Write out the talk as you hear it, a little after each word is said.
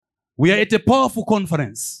We are at a powerful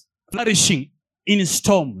conference, flourishing in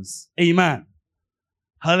storms. Amen.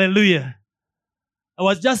 Hallelujah. I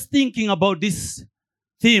was just thinking about this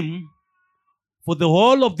theme for the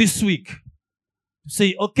whole of this week. To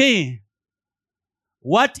say, okay,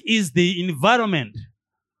 what is the environment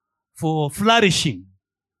for flourishing?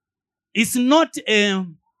 It's not a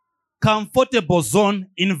comfortable zone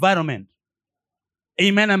environment.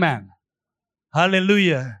 Amen, amen.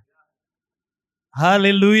 Hallelujah.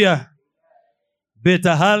 Hallelujah.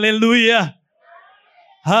 Better hallelujah.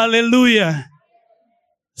 Hallelujah.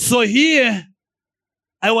 So here,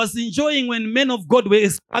 I was enjoying when men of God were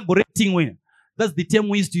exaggerating. That's the term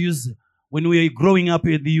we used to use when we were growing up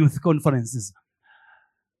at the youth conferences.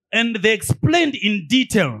 And they explained in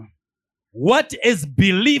detail what as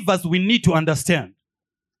believers we need to understand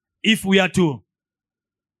if we are to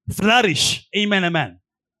flourish. Amen, amen.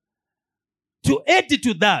 To add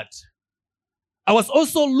to that, I was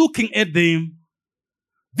also looking at the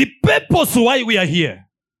purpose why we are here.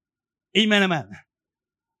 Amen, amen.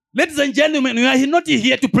 Ladies and gentlemen, we are not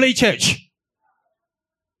here to play church.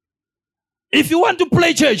 If you want to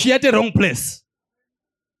play church, you're at the wrong place.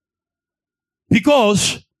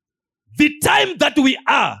 Because the time that we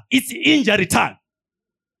are, it's injury time.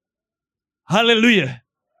 Hallelujah.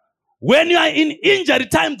 When you are in injury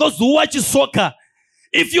time, those who watch soccer,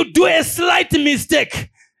 if you do a slight mistake,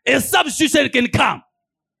 a substitution can come.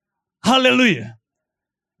 Hallelujah.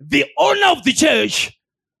 The owner of the church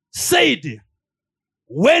said,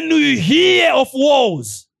 when you hear of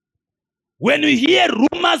wars, when you hear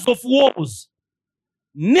rumors of wars,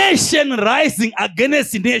 nation rising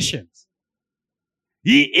against nations,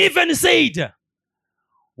 he even said,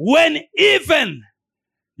 when even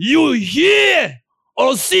you hear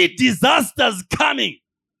or see disasters coming,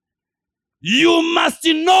 you must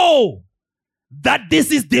know that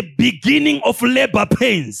this is the beginning of labor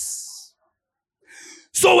pains.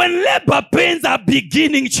 So when labor pains are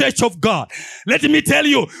beginning, Church of God, let me tell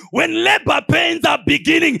you, when labor pains are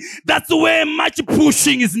beginning, that's where much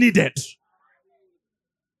pushing is needed.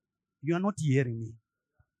 You are not hearing me.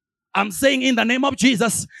 I'm saying in the name of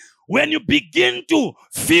Jesus, when you begin to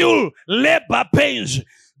feel labor pains,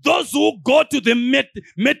 those who go to the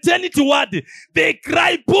maternity ward, they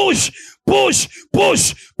cry, push, push,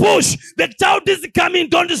 push, push. The child is coming.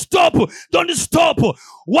 Don't stop. Don't stop.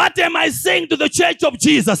 What am I saying to the Church of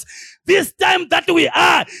Jesus? This time that we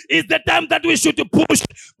are is the time that we should push,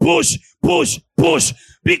 push, push, push.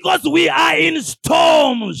 Because we are in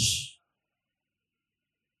storms.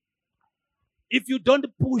 If you don't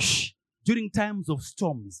push during times of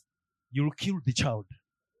storms, you'll kill the child.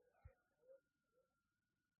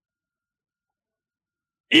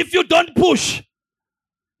 If you don't push,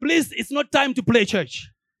 please, it's not time to play church.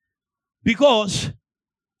 Because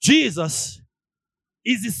Jesus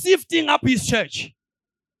is sifting up his church.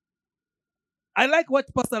 I like what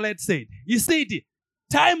Pastor Led said. He said,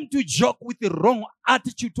 time to joke with the wrong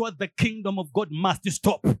attitude towards the kingdom of God must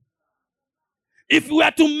stop. If we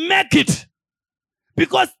are to make it,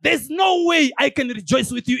 because there's no way I can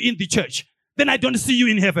rejoice with you in the church, then I don't see you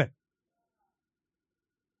in heaven.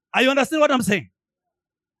 Are you understand what I'm saying?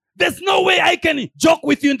 There's no way I can joke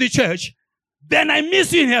with you in the church, then I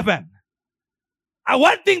miss you in heaven.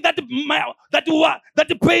 One thing that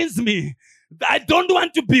pains me, I don't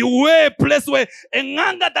want to be a place where a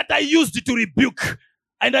anger that I used to rebuke,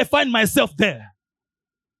 and I find myself there.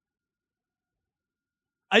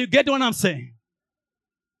 Are you getting what I'm saying?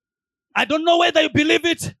 I don't know whether you believe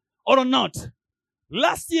it or not.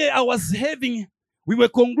 Last year we were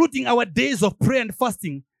concluding our days of prayer and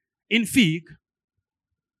fasting in Fig.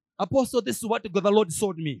 Apostle, this is what the Lord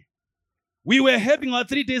showed me. We were having our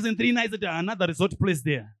 3 days and 3 nights at another resort place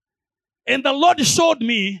there. And the Lord showed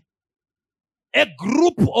me a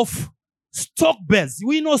group of stock birds.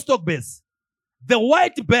 We know stock birds. The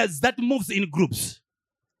white birds that moves in groups.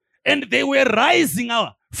 And they were rising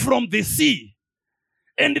out from the sea.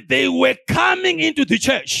 And they were coming into the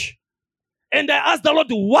church. And I asked the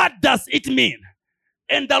Lord, what does it mean?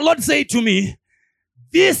 And the Lord said to me,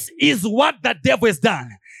 this is what the devil has done.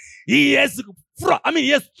 He has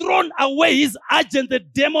thrown away his agent, the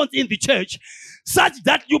demons in the church, such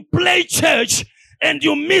that you play church and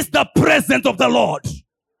you miss the presence of the Lord.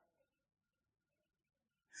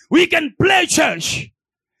 We can play church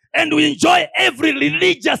and we enjoy every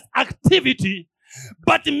religious activity,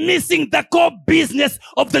 but missing the core business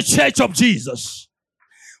of the Church of Jesus.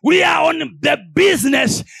 We are on the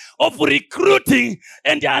business of recruiting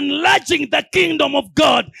and enlarging the kingdom of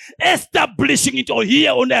God, establishing it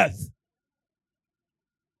here on earth.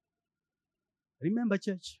 Remember,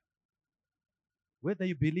 church, whether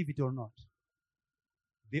you believe it or not,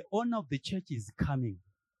 the owner of the church is coming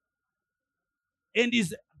and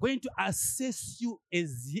is going to assess you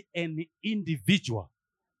as an individual.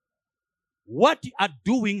 What you are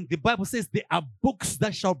doing, the Bible says there are books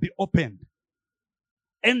that shall be opened.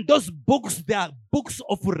 And those books, they are books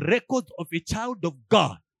of record of a child of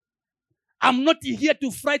God. I'm not here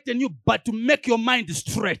to frighten you, but to make your mind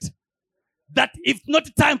straight. That it's not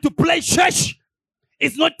time to play church.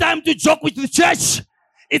 It's not time to joke with the church.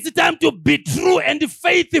 It's time to be true and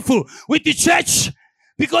faithful with the church.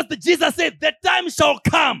 Because Jesus said, the time shall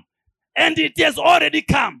come, and it has already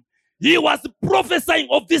come. He was prophesying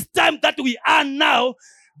of this time that we are now,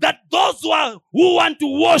 that those who want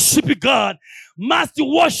to worship God must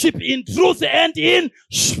worship in truth and in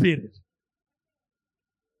spirit.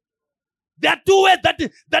 There are two words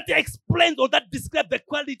that explain or that describe the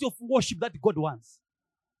quality of worship that God wants.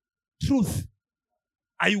 Truth.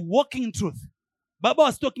 Are you walking in truth? Baba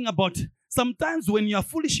was talking about sometimes when you are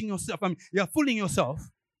fooling yourself,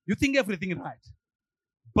 you think everything is right.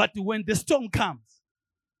 But when the storm comes,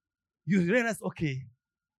 you realize, okay,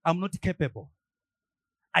 I'm not capable.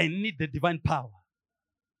 I need the divine power.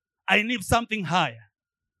 I need something higher.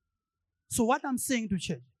 So what I'm saying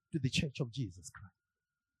to the church of Jesus Christ,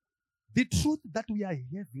 the truth that we are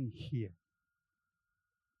having here,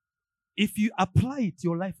 if you apply it,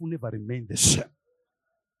 your life will never remain the same.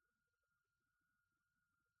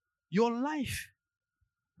 Your life,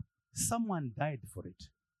 someone died for it.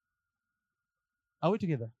 Are we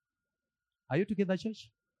together? Are you together, church?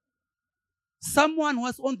 Someone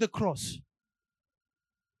was on the cross.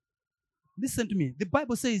 Listen to me. The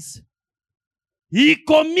Bible says, he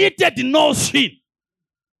committed no sin.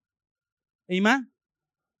 Amen?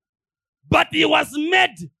 But he was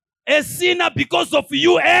made a sinner because of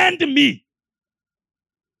you and me.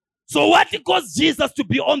 So what caused Jesus to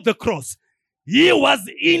be on the cross? He was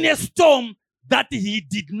in a storm that he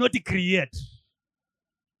did not create.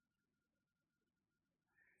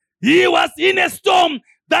 He was in a storm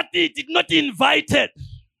that he did not invite.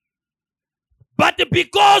 But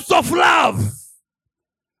because of love,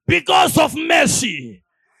 because of mercy,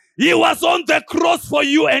 he was on the cross for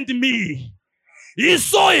you and me. He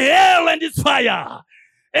saw hell and its fire.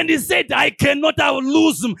 And he said, I cannot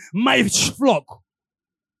lose my flock.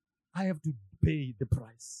 I have to pay the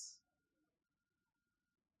price.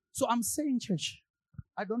 So I'm saying, church,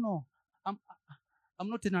 I don't know. I'm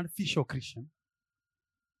not an artificial Christian.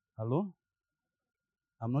 Hello?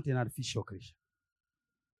 I'm not an artificial Christian.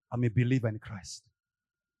 I'm a believer in Christ.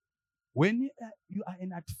 When you are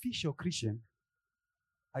an artificial Christian,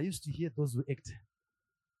 I used to hear those who act.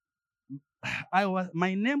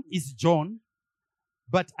 My name is John,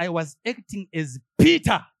 but I was acting as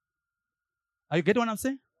Peter. Are you getting what I'm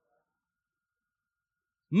saying?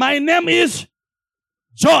 My name is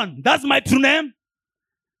John. That's my true name.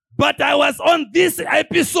 But I was on this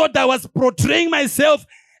episode, I was portraying myself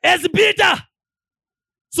as Peter.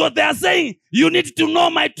 So they are saying, you need to know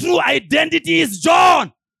my true identity is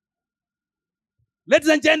John. Ladies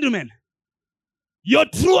and gentlemen, your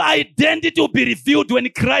true identity will be revealed when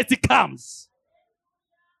Christ comes.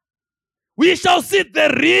 We shall see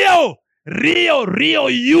the real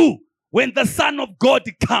you when the Son of God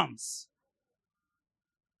comes.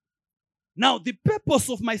 Now, the purpose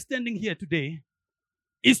of my standing here today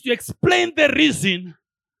is to explain the reason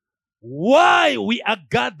why we are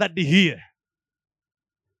gathered here.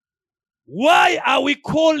 Why are we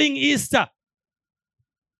calling Easter?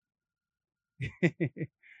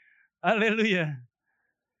 Hallelujah.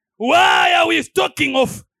 Why are we talking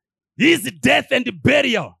of his death and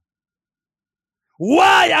burial?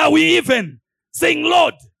 Why are we even saying,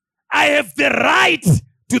 Lord, I have the right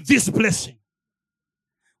to this blessing?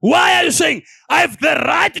 Why are you saying, I have the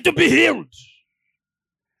right to be healed?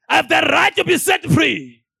 I have the right to be set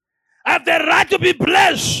free. I have the right to be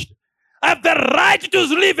blessed. I have the right to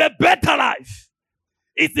live a better life.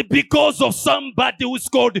 It's because of somebody who's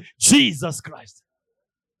called Jesus Christ.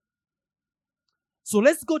 So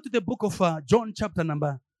let's go to the book of John chapter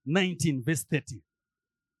number 19, verse 30.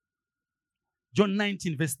 John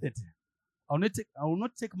 19, verse 30. I will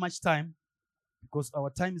not take much time because our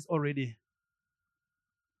time is already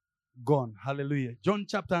gone. Hallelujah. John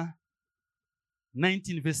chapter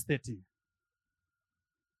 19, verse 30.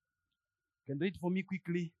 Can you read for me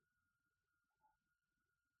quickly?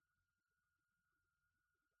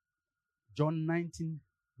 John 19,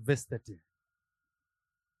 verse 30.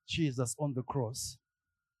 Jesus on the cross.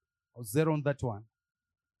 I was there on that one.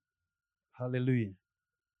 Hallelujah.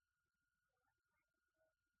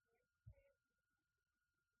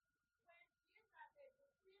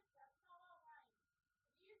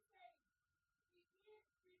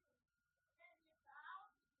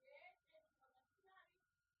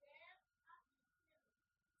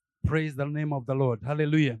 Praise the name of the Lord.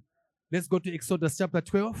 Hallelujah. Let's go to Exodus chapter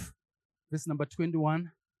 12, verse number 21.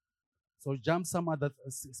 So jump some other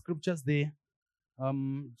scriptures there.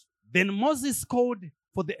 Then Moses called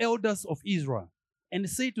for the elders of Israel and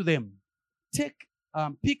said to them,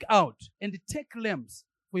 pick out and take lambs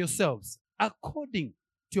for yourselves according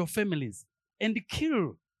to your families and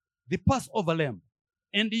kill the Passover lamb.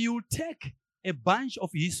 And you take a bunch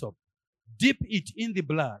of hyssop, dip it in the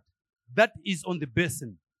blood that is on the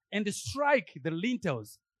basin, and strike the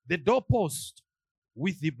lintels, the doorpost,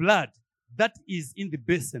 with the blood that is in the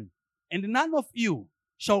basin. And none of you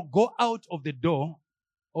shall go out of the door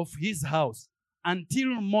of his house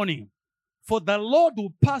until morning, for the Lord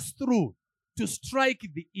will pass through to strike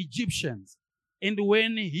the Egyptians. And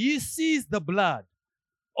when he sees the blood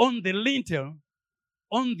on the lintel,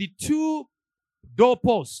 on the two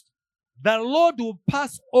doorposts, the Lord will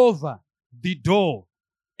pass over the door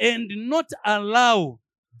and not allow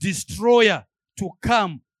destroyer to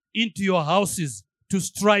come into your houses to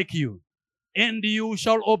strike you. And you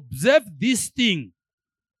shall observe this thing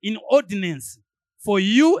in ordinance for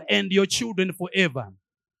you and your children forever.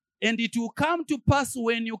 And it will come to pass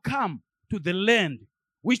when you come to the land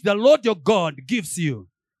which the Lord your God gives you,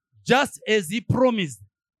 just as he promised,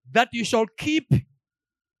 that you shall keep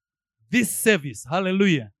this service.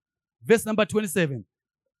 Hallelujah. Verse number 27.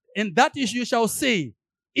 And that is, you shall say,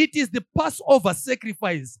 it is the Passover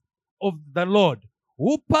sacrifice of the Lord,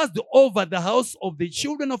 who passed over the house of the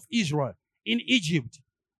children of Israel in Egypt,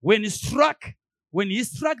 when he struck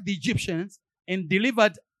the Egyptians and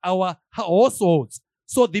delivered our households.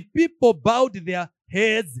 So the people bowed their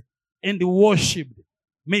heads and worshipped.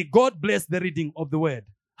 May God bless the reading of the word.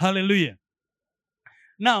 Hallelujah.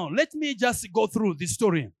 Now, let me just go through the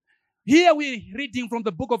story. Here we're reading from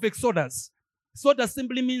the book of Exodus. Exodus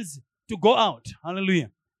simply means to go out. Hallelujah.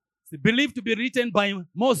 It's believed to be written by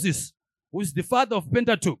Moses, who is the father of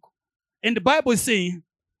Pentateuch. And the Bible is saying,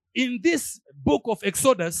 in this book of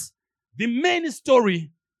Exodus, the main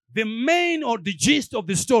gist of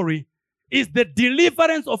the story is the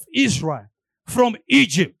deliverance of Israel from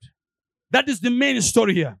Egypt. That is the main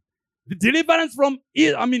story here. The deliverance from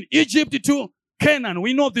Egypt to Canaan.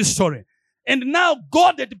 We know this story. And now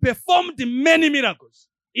God had performed many miracles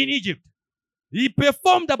in Egypt. He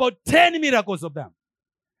performed about 10 miracles of them.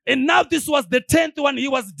 And now this was the 10th one he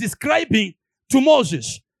was describing to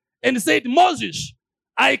Moses. And he said, Moses,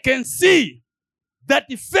 I can see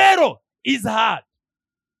that Pharaoh is hard.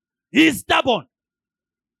 He is stubborn.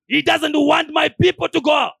 He doesn't want my people to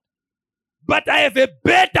go out. But I have a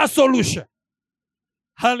better solution.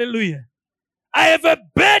 Hallelujah. I have a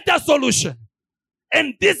better solution.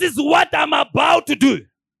 And this is what I'm about to do.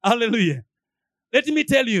 Hallelujah. Let me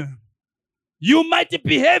tell you, you might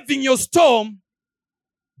be having your storm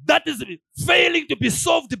that is failing to be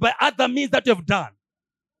solved by other means that you have done.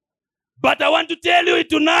 But I want to tell you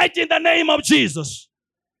tonight in the name of Jesus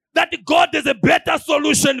that God has a better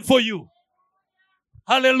solution for you.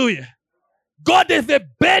 Hallelujah. God has a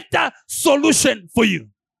better solution for you.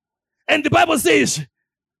 And the Bible says,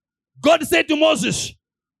 God said to Moses,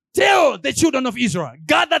 tell the children of Israel,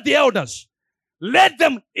 gather the elders, let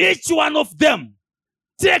them, each one of them,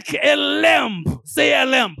 take a lamb. Say a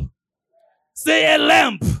lamb. Say a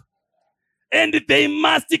lamb. And they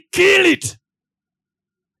must kill it.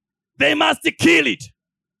 They must kill it.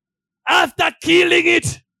 After killing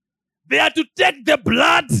it, they are to take the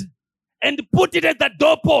blood and put it at the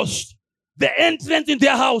doorpost, the entrance in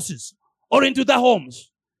their houses or into their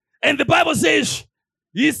homes. And the Bible says,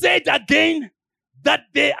 he said again that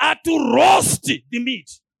they are to roast the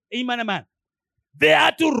meat. Amen, amen. They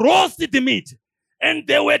are to roast the meat. And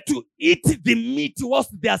they were to eat the meat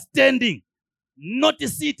whilst they are standing, not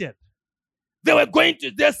seated.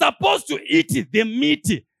 They're supposed to eat the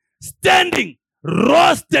meat standing,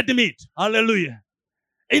 roasted meat. Hallelujah.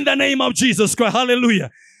 In the name of Jesus Christ.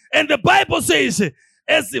 Hallelujah. And the Bible says,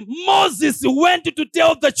 as Moses went to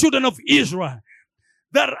tell the children of Israel,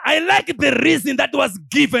 that I like the reason that was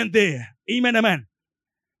given there. Amen, amen.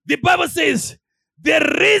 The Bible says,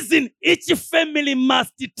 the reason each family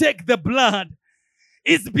must take the blood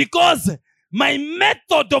is because my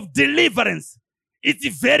method of deliverance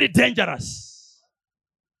is very dangerous.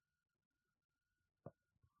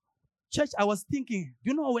 Church, I was thinking,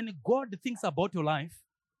 you know, when God thinks about your life,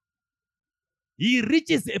 he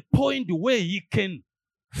reaches a point where he can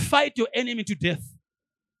fight your enemy to death.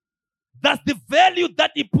 That's the value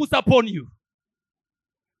that he puts upon you.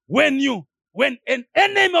 When an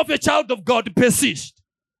enemy of a child of God persists,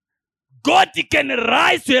 God can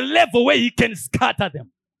rise to a level where he can scatter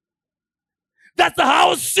them. That's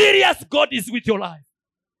how serious God is with your life.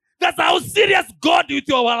 That's how serious God is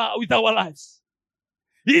with our lives.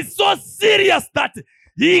 He's so serious that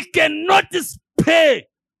he cannot spare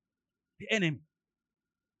the enemy.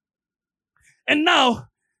 And now,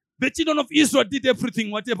 the children of Israel did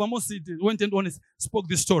everything, whatever Moses went and spoke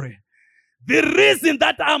this story. The reason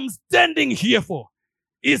that I'm standing here for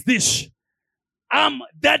is this.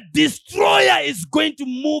 That destroyer is going to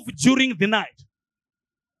move during the night.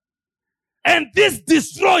 And this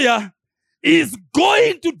destroyer is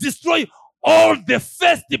going to destroy all the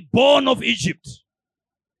firstborn of Egypt.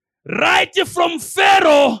 Right from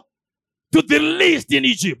Pharaoh to the least in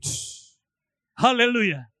Egypt.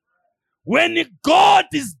 Hallelujah. When God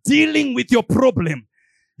is dealing with your problem,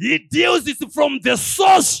 he deals it from the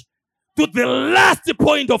source to the last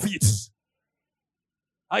point of it.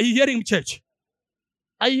 Are you hearing me, church?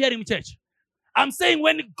 Are you hearing me, church? I'm saying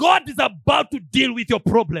when God is about to deal with your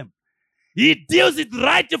problem, he deals it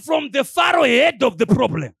right from the Pharaoh head of the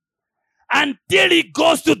problem until he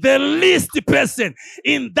goes to the least person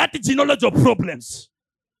in that genealogy of problems.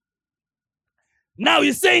 Now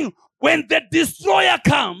he's saying when the destroyer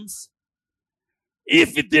comes,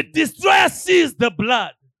 if the destroyer sees the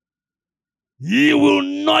blood, he will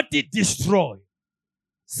not destroy.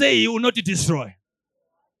 Say he will not destroy.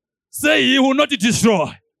 Say he will not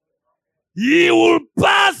destroy. He will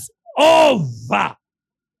pass over.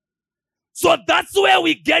 So that's where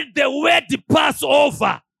we get the word pass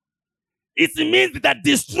over. It means that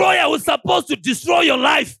destroyer was supposed to destroy your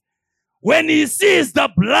life. When he sees the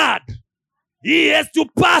blood, he has to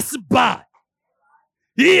pass by.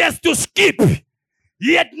 He has to skip.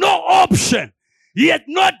 He had no option. He had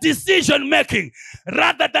no decision making.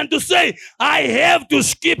 Rather than to say, I have to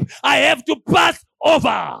skip, I have to pass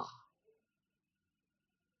over.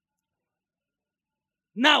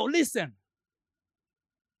 Now listen.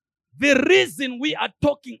 The reason we are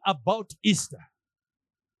talking about Easter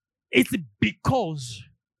is because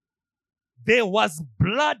there was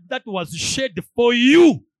blood that was shed for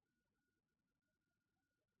you.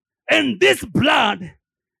 And this blood,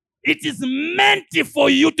 it is meant for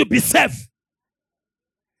you to be safe.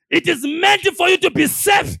 It is meant for you to be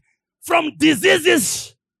safe from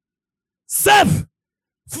diseases, safe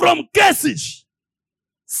from curses,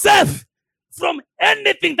 safe from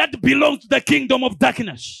anything that belongs to the kingdom of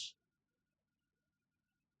darkness.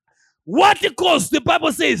 What it calls, the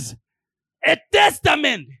Bible says, a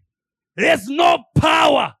testament has no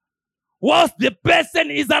power whilst the person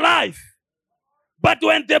is alive. But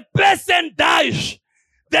when the person dies,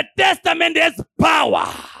 the testament has power.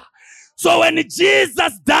 So when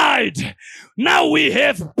Jesus died, now we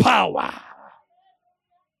have power.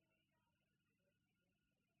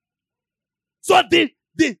 So the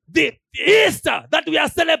Easter that we are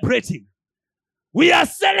celebrating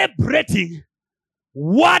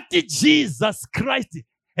what Jesus Christ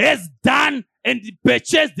has done and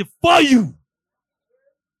purchased for you.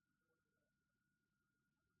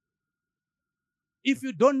 If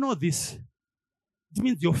you don't know this, it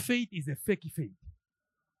means your faith is a fake faith.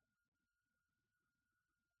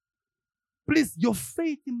 Please, your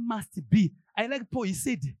faith must be, I like Paul, he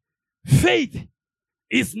said, faith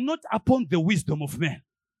is not upon the wisdom of man.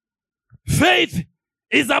 Faith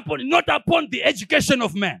is not upon the education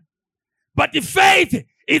of man. But the faith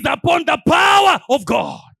is upon the power of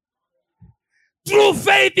God. True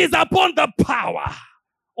faith is upon the power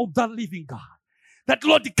of the living God. That,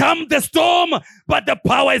 Lord, come the storm, but the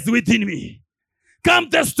power is within me. Come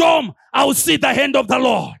the storm, I'll see the hand of the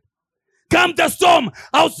Lord. Come the storm,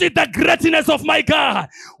 I'll see the greatness of my God.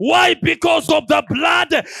 Why? Because of the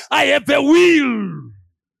blood, I have a will.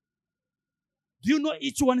 Do you know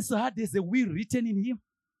each one's heart has a will written in him?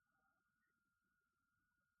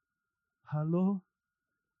 Hello?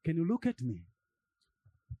 Can you look at me?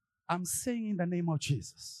 I'm saying in the name of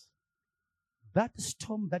Jesus, that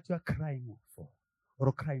storm that you are crying for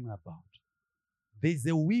or crying about, there's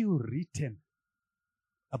a will written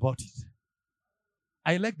about it.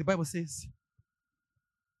 I like the Bible says,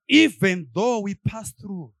 even though we pass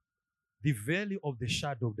through the valley of the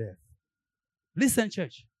shadow of death. Listen,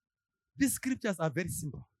 church. These scriptures are very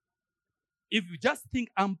simple. If you just think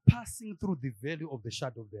I'm passing through the valley of the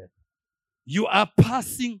shadow of death, you are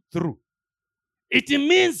passing through. It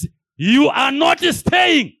means you are not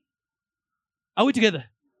staying. Are we together?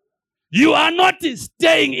 You are not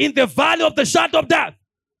staying in the valley of the shadow of death.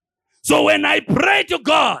 So when I pray to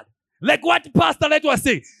God, like what Pastor Let was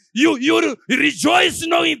saying, you rejoice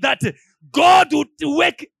knowing that God would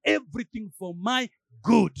work everything for my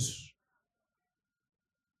good.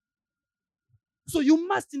 So you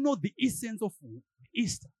must know the essence of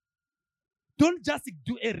Easter. Don't just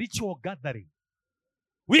do a ritual gathering.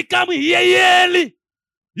 We come here yearly.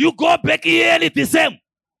 You go back yearly the same.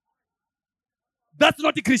 That's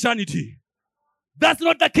not Christianity. That's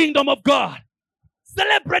not the kingdom of God.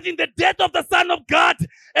 Celebrating the death of the Son of God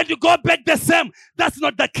and you go back the same. That's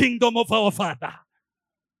not the kingdom of our Father.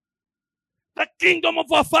 The kingdom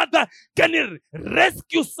of our Father can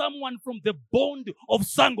rescue someone from the bond of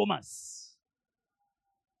sangomas.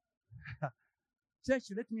 Church,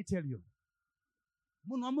 let me tell you.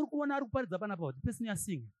 The person you are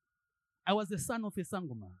seeing, I was the son of a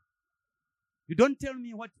sangoma. You don't tell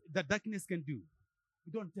me what the darkness can do.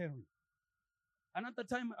 You don't tell me. Another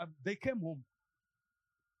time they came home.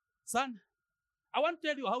 Son, I want to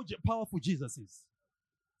tell you how powerful Jesus is.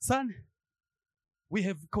 Son, we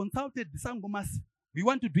have consulted the sangomas. We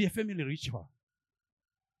want to do a family ritual.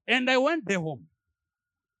 And I went there home.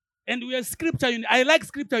 And we have scripture union. I like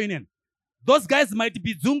scripture union. Those guys might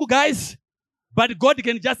be Zungu guys, but God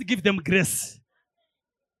can just give them grace.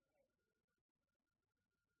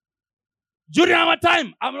 During our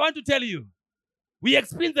time, I want to tell you, we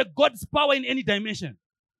experienced the God's power in any dimension,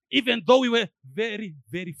 even though we were very,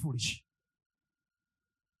 very foolish.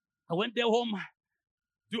 I went there home,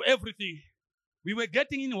 do everything. We were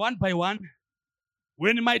getting in one by one.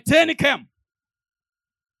 When my turn came,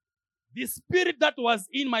 the spirit that was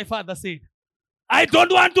in my father said, I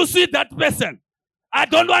don't want to see that person. I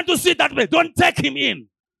don't want to see that person. Don't take him in.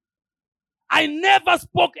 I never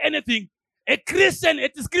spoke anything. A Christian,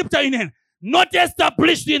 it is scripture in him, not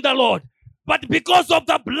established in the Lord. But because of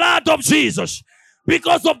the blood of Jesus,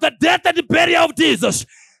 because of the death and the burial of Jesus,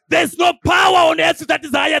 there's no power on earth that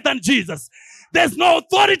is higher than Jesus. There's no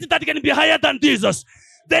authority that can be higher than Jesus.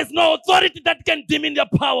 There's no authority that can diminish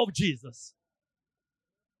the power of Jesus.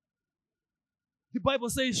 The Bible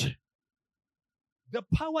says, the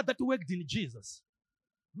power that worked in Jesus.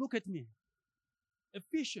 Look at me.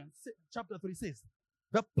 Ephesians chapter 3 says,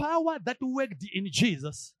 the power that worked in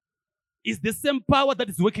Jesus is the same power that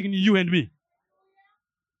is working in you and me.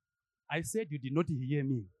 I said you did not hear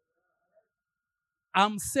me.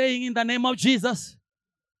 I'm saying in the name of Jesus,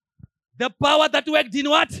 the power that worked in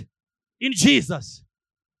what? In Jesus.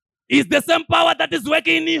 Is the same power that is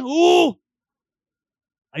working in who?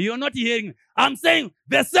 Are you not hearing? I'm saying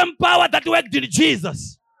the same power that worked in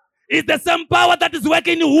Jesus is the same power that is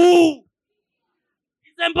working in who?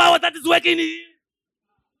 The same power that is working in.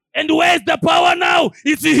 And where is the power now?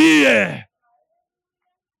 It's here.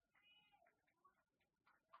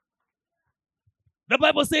 The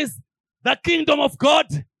Bible says the kingdom of God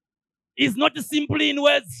is not simply in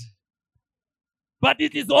words, but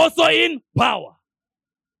it is also in power.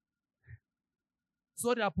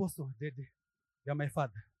 Sorry, Apostle, they're my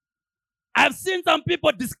father. I've seen some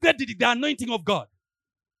people discredit the anointing of God.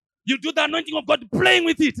 You do the anointing of God playing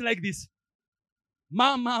with it like this.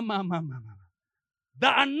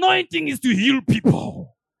 The anointing is to heal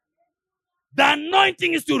people. The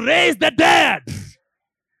anointing is to raise the dead.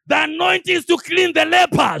 The anointing is to clean the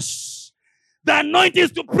lepers. The anointing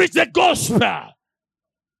is to preach the gospel.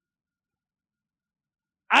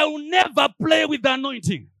 I will never play with the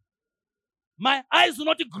anointing. My eyes will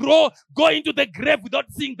not go into the grave without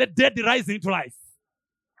seeing the dead rising to life.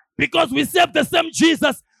 Because we serve the same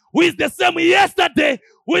Jesus, who is the same yesterday,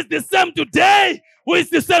 who is the same today, who is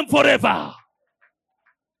the same forever.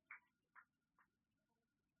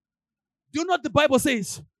 Do you know what the Bible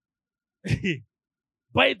says?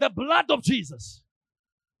 By the blood of Jesus,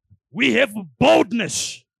 we have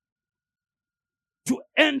boldness to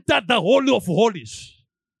enter the Holy of Holies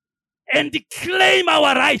and claim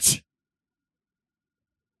our right.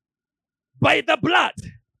 By the blood,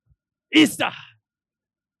 Easter,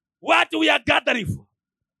 what we are gathering for,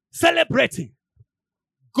 celebrating.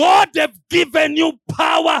 God have given you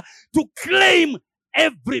power to claim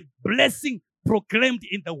every blessing proclaimed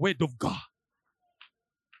in the word of God.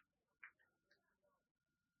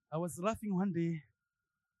 I was laughing one day.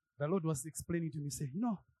 The Lord was explaining to me, say,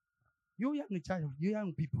 you young child, you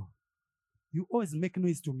young people, you always make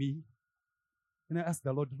noise to me. And I asked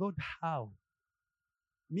the Lord, how?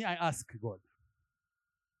 Me, I asked God.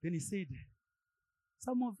 Then he said,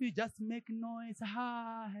 some of you just make noise.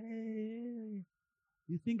 Hey.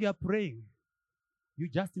 You think you are praying. You're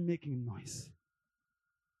just making noise.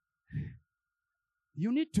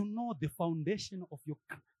 You need to know the foundation of your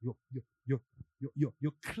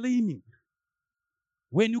claiming.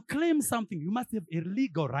 When you claim something, you must have a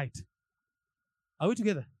legal right. Are we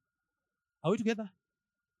together? Are we together?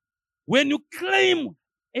 When you claim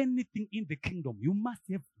anything in the kingdom, you must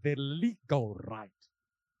have the legal right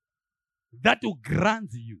that will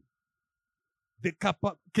grant you the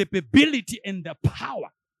capability and the power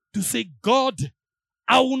to say, God,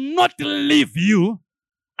 I will not leave you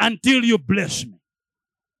until you bless me.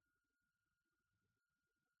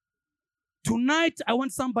 Tonight, I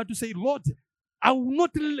want somebody to say, Lord, I will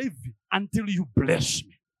not live until you bless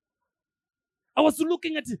me. I was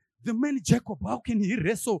looking at the man Jacob. How can he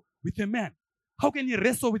wrestle with a man? How can he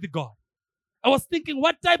wrestle with God? I was thinking,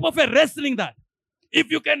 what type of a wrestling that? If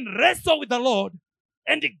you can wrestle with the Lord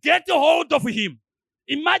and get a hold of him.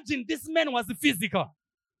 Imagine this man was physical.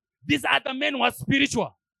 This other man was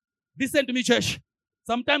spiritual. Listen to me, church.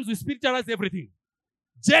 Sometimes we spiritualize everything.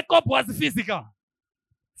 Jacob was physical,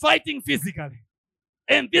 fighting physically.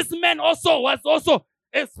 And this man was also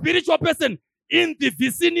a spiritual person in the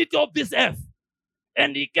vicinity of this earth.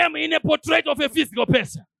 And he came in a portrait of a physical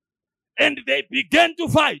person. And they began to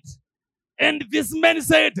fight. And this man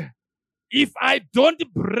said, if I don't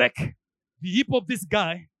break the hip of this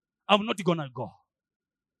guy, I'm not going to go.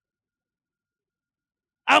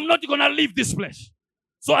 I'm not going to leave this place.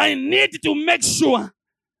 So I need to make sure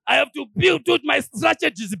I have to build my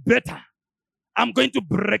strategies better. I'm going to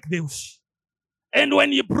break those. And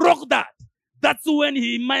when he broke that, that's when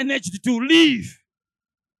he managed to leave.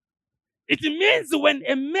 It means when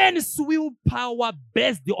a man's willpower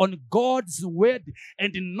based on God's word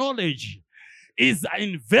and knowledge is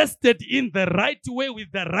invested in the right way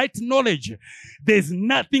with the right knowledge, there's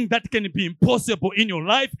nothing that can be impossible in your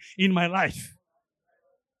life, in my life.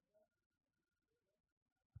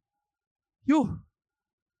 You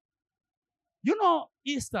know,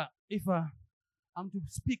 Easter, if I'm to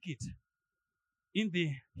speak it in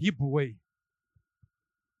the Hebrew way,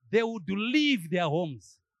 they would leave their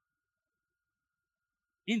homes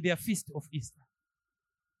in their feast of Easter.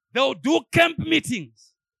 They would do camp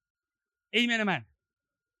meetings. Amen, amen.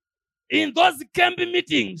 In those camp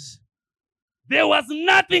meetings, there was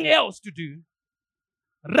nothing else to do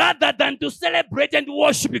rather than to celebrate and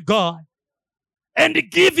worship God and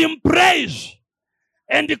give him praise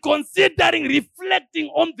and considering, reflecting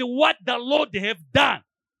on what the Lord have done.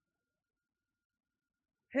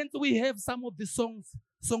 Hence, we have some of the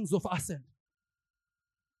songs of ascent.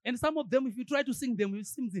 And some of them, if you try to sing them, it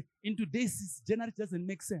seems in today's generation doesn't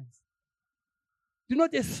make sense. Do you know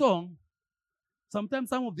a song? Sometimes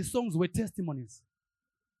some of the songs were testimonies.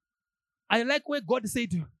 I like where God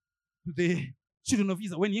said to the children of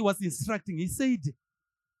Israel, when he was instructing, he said,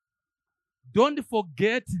 don't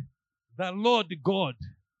forget the Lord God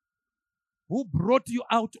who brought you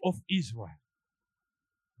out of Israel.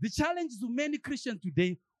 The challenge to many Christians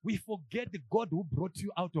today, we forget the God who brought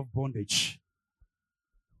you out of bondage.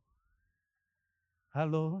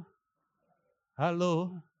 Hello?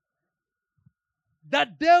 Hello? The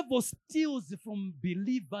devil steals from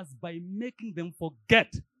believers by making them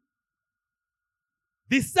forget.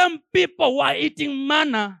 The same people who are eating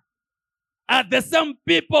manna are the same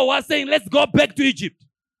people who are saying, let's go back to Egypt.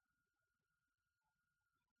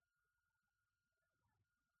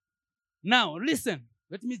 Now, listen.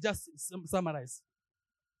 Let me just summarize.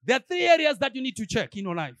 There are 3 areas that you need to check in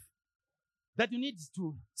your life. That you need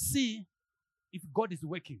to see if God is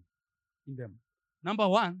working in them. Number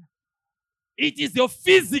 1, it is your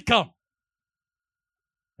physical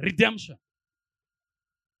redemption.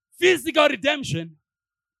 Physical redemption,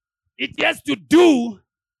 it has to do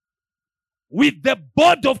with the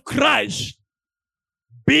body of Christ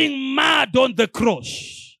being marred on the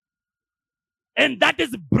cross. And that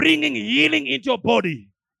is bringing healing into your body.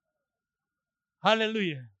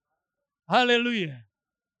 Hallelujah. Hallelujah.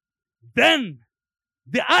 Then,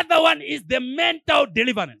 the other one is the mental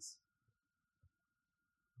deliverance.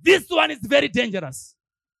 This one is very dangerous.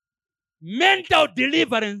 Mental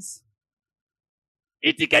deliverance,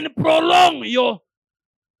 it can prolong your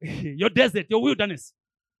desert, your wilderness.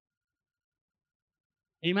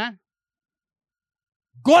 Amen.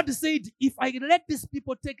 God said, if I let these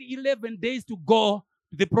people take 11 days to go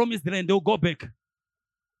to the promised land, they'll go back.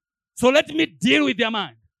 So let me deal with their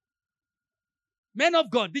mind. Men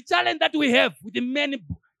of God, the challenge that we have with the many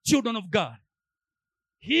children of God,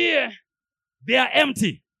 here they are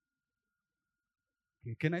empty.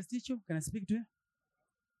 Okay, can I teach you? Can I speak to you?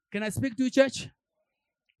 Can I speak to you, church?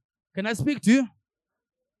 Can I speak to you?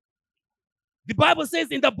 The Bible says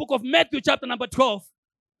in the book of Matthew, chapter number 12,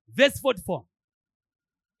 verse 44,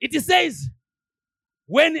 it says,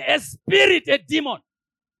 when a spirit, a demon,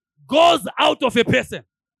 goes out of a person,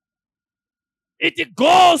 it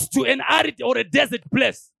goes to an arid or a desert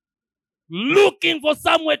place, looking for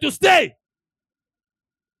somewhere to stay.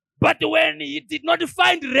 But when he did not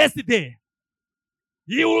find rest there,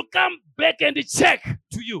 he will come back and check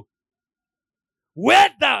to you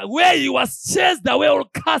whether where he was chased away or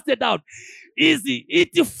casted out, is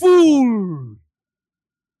it full?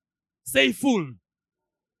 Say full.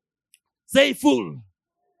 Say full.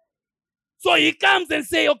 So he comes and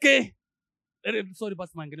say, okay. Sorry,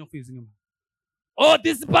 Pastor Man, can you please? Oh,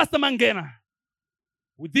 this Pastor Mangena.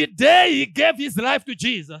 The day he gave his life to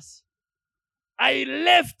Jesus, I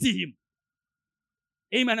left him.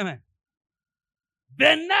 Amen, amen.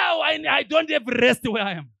 Then now I don't have rest where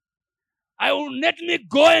I am. I will let me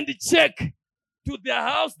go and check to the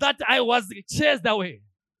house that I was chased away.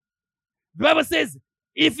 The Bible says,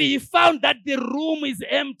 if he found that the room is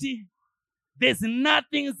empty, there's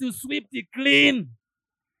nothing to sweep it clean.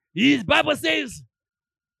 His Bible says,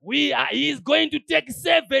 he is going to take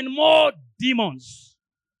 7 more demons.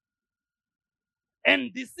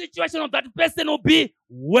 And the situation of that person will be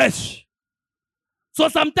worse. So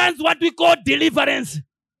sometimes what we call deliverance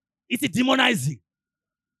is demonizing.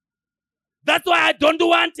 That's why I don't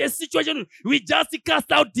want a situation we just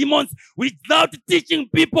cast out demons without teaching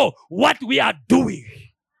people what we are doing.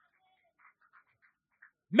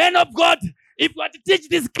 Men of God, if we want to teach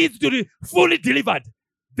these kids to be fully delivered,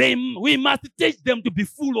 we must teach them to be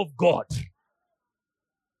full of God.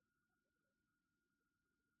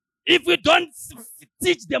 If we don't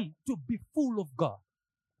teach them to be full of God,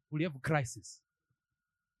 we'll have a crisis.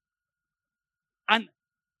 And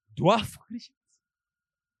dwarf Christians,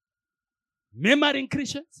 murmuring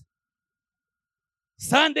Christians,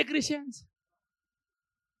 Sunday Christians,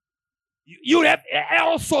 you have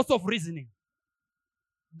all sorts of reasoning.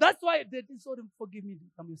 That's why they did sort of forgive me.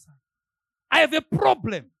 I have a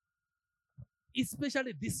problem,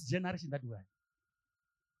 especially this generation that we are.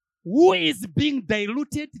 Who is being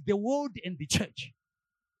diluted, the world and the church?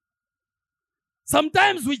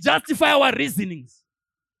 Sometimes we justify our reasonings.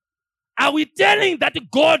 Are we telling that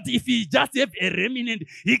God, if he just have a remnant,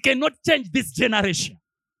 he cannot change this generation?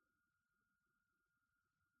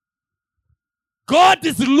 God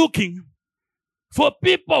is looking for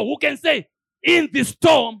people who can say, in the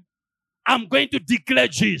storm, I'm going to declare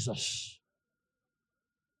Jesus.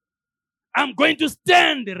 I'm going to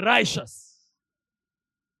stand righteous.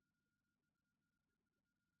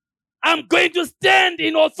 I'm going to stand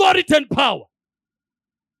in authority and power.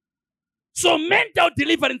 So mental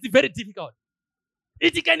deliverance is very difficult.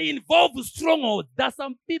 It can involve strongholds. There's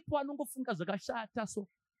some people are not so.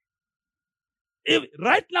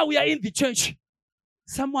 Right now we are in the church.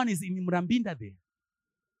 Someone is in Murambinda there.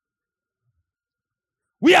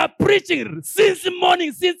 We are preaching since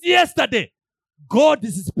morning, since yesterday. God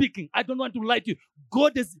is speaking. I don't want to lie to you.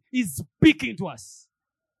 God is speaking to us.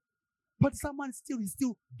 But someone is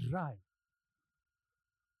still dry.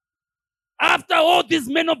 After all these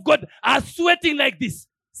men of God are sweating like this,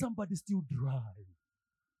 somebody's still dry.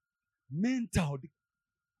 Mental.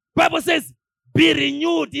 Bible says, be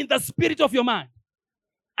renewed in the spirit of your mind.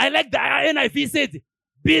 I like the NIV says,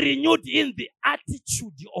 be renewed in the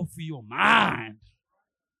attitude of your mind.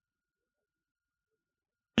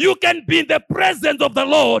 You can be in the presence of the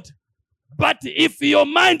Lord, but if your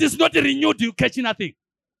mind is not renewed, you catch nothing.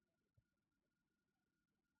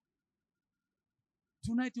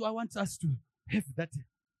 Tonight, I want us to have that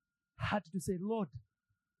heart to say, Lord,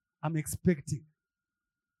 I'm expecting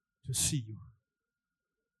to see you.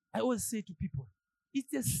 I always say to people,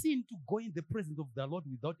 it's a sin to go in the presence of the Lord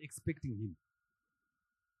without expecting him.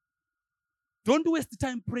 Don't waste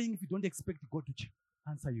time praying if you don't expect God to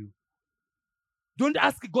answer you. Don't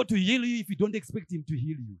ask God to heal you if you don't expect him to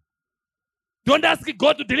heal you. Don't ask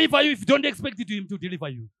God to deliver you if you don't expect him to deliver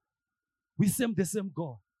you. We serve the same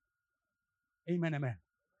God. Amen, amen.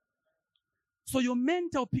 So your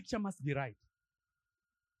mental picture must be right.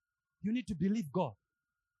 You need to believe God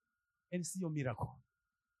and see your miracle.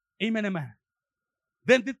 Amen, amen.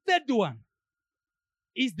 Then the third one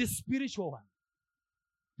is the spiritual one.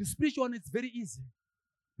 The spiritual one is very easy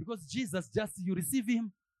because Jesus, just you receive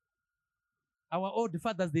him. Our old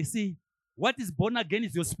fathers, they say, what is born again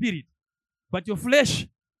is your spirit. But your flesh,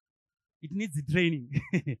 it needs training.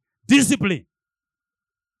 Discipline.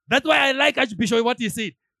 That's why I like Archbishop what he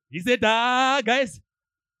said. He said, guys,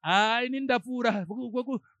 I need ndafura.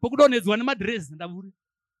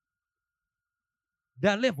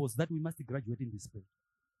 There are levels that we must graduate in this spirit.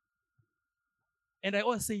 And I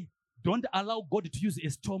always say, don't allow God to use a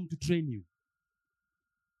storm to train you.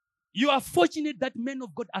 You are fortunate that men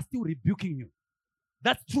of God are still rebuking you.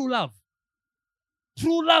 That's true love.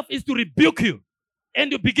 True love is to rebuke you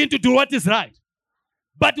and you begin to do what is right.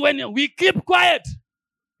 But when we keep quiet,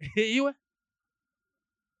 I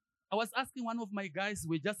was asking one of my guys,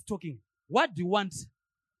 we're just talking, what do you want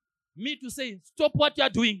me to say? Stop what you're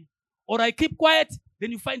doing. Or I keep quiet,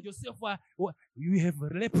 then you find yourself you have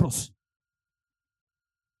leprosy.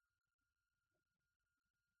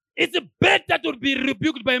 It's better to be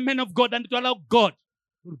rebuked by a man of God than to allow God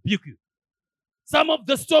to rebuke you. Some of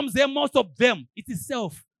the storms there, most of them, it is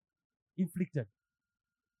self-inflicted.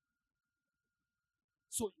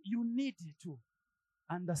 So you need to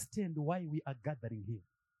understand why we are gathering here.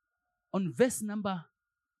 On verse number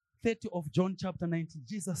 30 of John chapter 19,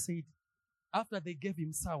 Jesus said, after they gave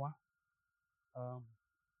him sour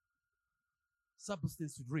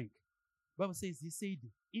substance to drink, the Bible says, he said,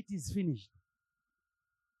 it is finished.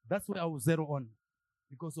 That's where I will zero on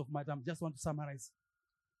because of my time. Just want to summarize.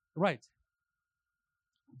 Right.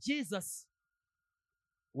 Jesus,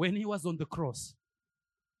 when he was on the cross,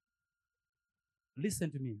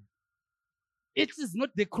 listen to me. It is not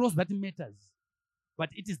the cross that matters, but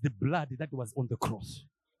it is the blood that was on the cross.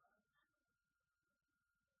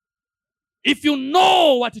 If you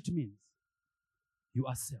know what it means, you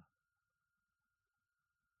are saved.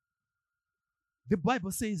 The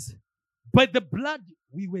Bible says, by the blood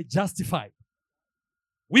we were justified.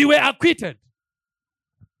 We were acquitted.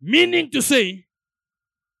 Meaning to say,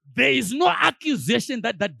 there is no accusation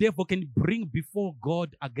that the devil can bring before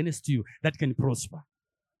God against you that can prosper.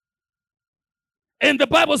 And the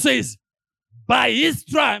Bible says, by his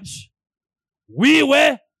stripes, we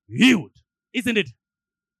were healed. Isn't it?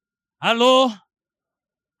 Hello?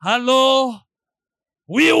 Hello?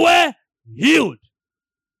 We were healed.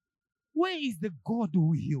 Where is the God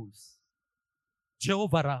who heals?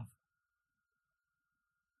 Jehovah Rapha.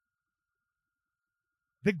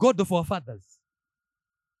 The God of our fathers.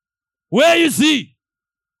 Where is he?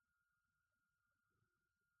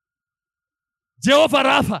 Jehovah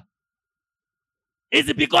Rapha. Is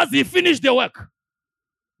it because he finished the work?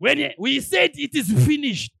 When we said it is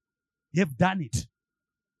finished, he have done it.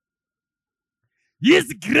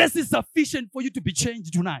 His grace is sufficient for you to be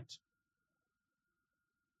changed tonight.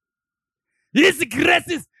 His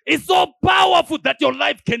grace is so powerful that your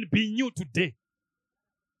life can be new today.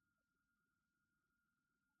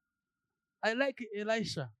 I like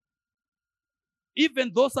Elisha.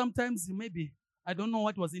 Even though sometimes maybe, I don't know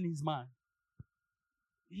what was in his mind.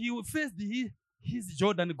 He faced his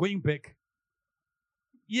Jordan going back.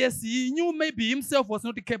 Yes, he knew maybe himself was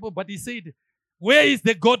not capable, but he said, where is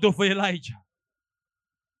the God of Elijah?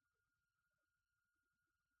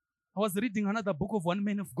 I was reading another book of one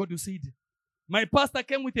man of God who said, my pastor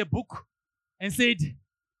came with a book and said,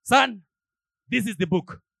 son, this is the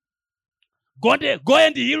book. Go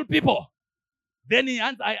and heal people. Then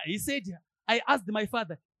he said, I asked my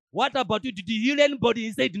father, what about you? Did you heal anybody?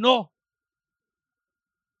 He said, no.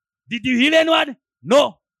 Did you heal anyone?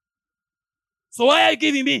 No. So why are you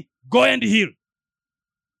giving me? Go and heal.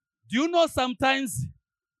 Do you know sometimes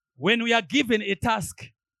when we are given a task,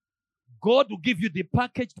 God will give you the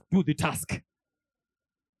package to do the task.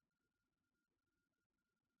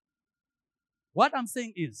 What I'm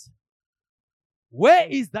saying is, where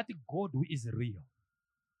is that God who is real?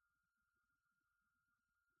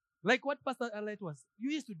 Like what Pastor Elliot was.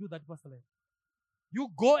 You used to do that, Pastor Elliot. You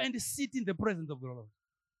go and sit in the presence of the Lord.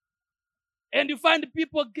 And you find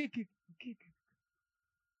people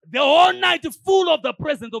the whole night full of the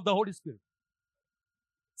presence of the Holy Spirit.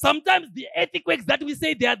 Sometimes the earthquakes that we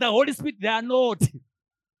say they are the Holy Spirit, they are not.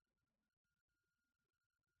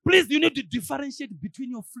 Please, you need to differentiate between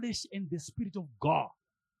your flesh and the Spirit of God.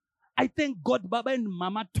 I thank God, Baba and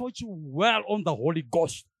Mama taught you well on the Holy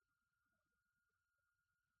Ghost.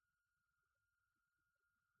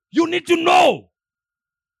 You need to know.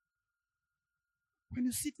 When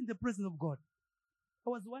you sit in the presence of God, I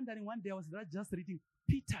was wondering one day, I was just reading,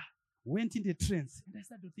 Peter went into a trance. And I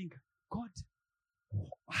started to think, God,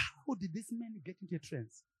 how did this man get into a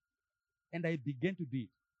trance? And I began to do it.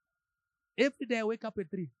 Every day I wake up at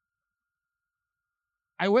 3.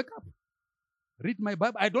 I wake up, read my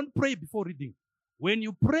Bible. I don't pray before reading. When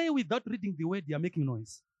you pray without reading the word, you are making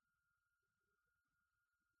noise.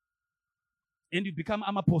 And you become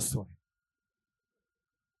an apostle.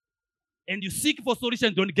 And you seek for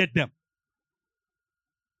solutions, don't get them.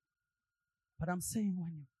 But I'm saying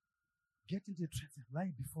when you get into the trance,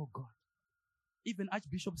 lie before God. Even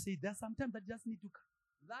Archbishop said there are sometimes that just need to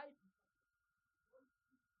lie.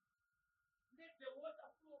 Let the water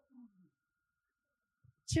flow through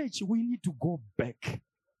you. Church, we need to go back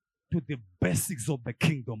to the basics of the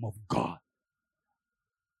kingdom of God.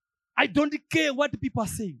 I don't care what people are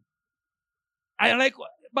saying.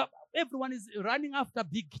 But everyone is running after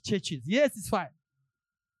big churches. Yes, it's fine.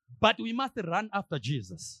 But we must run after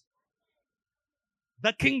Jesus.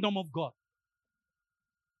 The kingdom of God.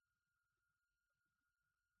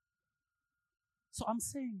 So I'm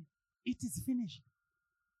saying, it is finished.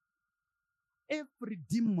 Every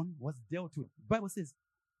demon was dealt with. The Bible says,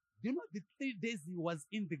 do you know the 3 days he was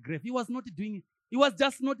in the grave? He was not doing it. He was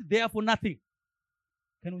just not there for nothing.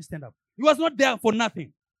 Can we stand up? He was not there for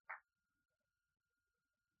nothing.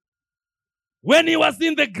 When he was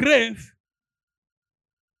in the grave,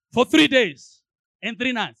 for 3 days and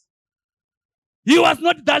 3 nights. He was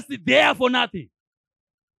not just there for nothing.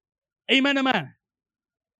 Amen, amen.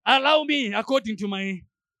 Allow me, according to my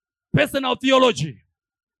personal theology,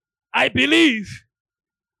 I believe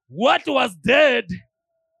what was dead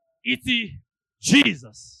is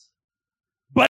Jesus.